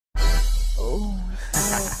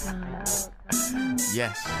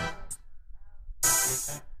Yes.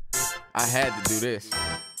 I had to do this.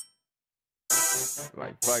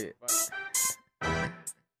 Like, fuck it.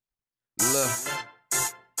 Look.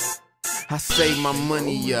 I save my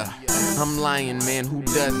money up. I'm lying, man, who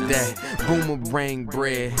does that? Boomerang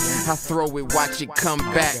bread. I throw it, watch it come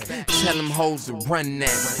back. Tell them hoes to run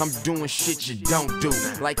that. I'm doing shit you don't do.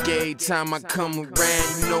 Like every time I come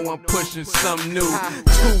around, you know I'm pushing something new.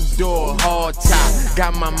 2-door, hard top.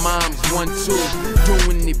 Got my mom's 1-2.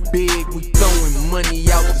 Doing it big, we throwing money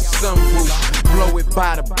out the sunroof. Blow it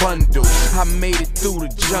by the bundle. I made it through the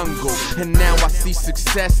jungle, and now I see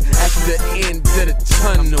success at the end of the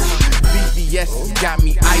tunnel. BBS has got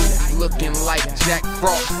me icy, looking like Jack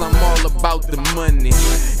Frost. I'm all about the money.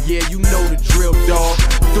 Yeah, you know the drill, dog.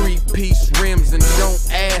 3-piece rims, and don't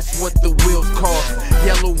ask what the wheels cost.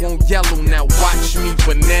 Yellow on yellow, now watch me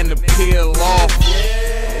banana peel off.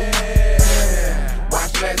 Yeah,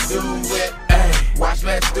 watch, let's do it. Ay, watch,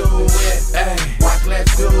 let's do it. Ay, watch,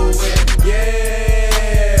 let's do it.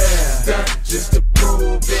 Yeah, stunt just to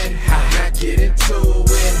prove it. Now get into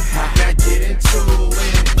it. Now get into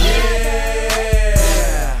it.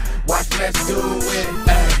 Yeah, watch, let's do it.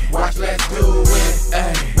 Ay, watch, let's do it.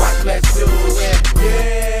 Ay, watch, let's do it.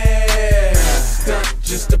 Yeah, stunt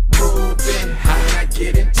just to prove it. Now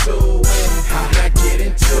get into it. Now get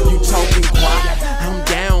into it. You talking quiet? I'm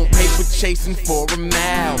down, paper chasing for a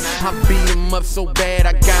mile. I beat him up so bad,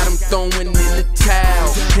 I got him throwing in the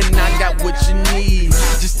towel. And I got what you need,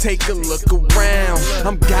 just take a look around.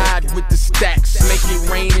 I'm God with the stacks, make it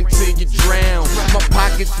rain until you drown. My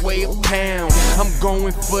pockets weigh a pound, I'm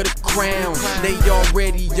going for the crown. They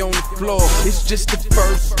already on the floor, it's just the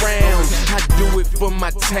first round. I do it for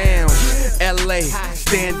my town, LA,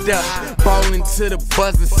 stand up, ballin' to the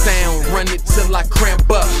buzzer sound. Run it till I cramp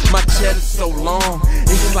up, my cheddar's so long,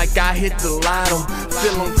 it's like I hit the lotto.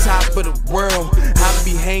 Feel on top of the world, I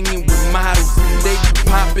be hanging with models. They be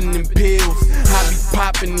popping them pills, I be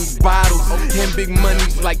popping these bottles. And big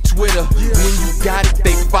money's like Twitter, when you got it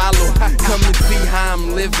they follow. Come and see how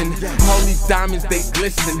I'm living, all these diamonds they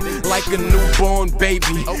glisten like a newborn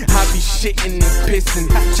baby. I be shitting and pissing,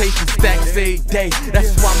 chasing stacks every day.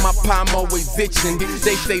 That's why my palm always itching.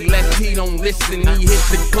 They say less, he don't listen. He hit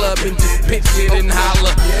the club and just pitch it and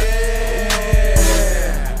holler.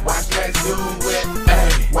 Yeah, watch, let's do it. Ay,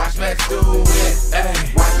 watch, let's do it.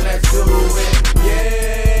 Ay, watch, let's do it.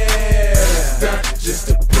 Yeah, stunt just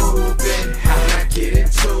to prove it. Now get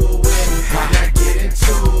into it. Now get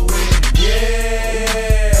into it.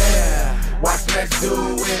 Yeah, watch, let's do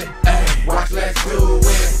it. Ay, watch, let's do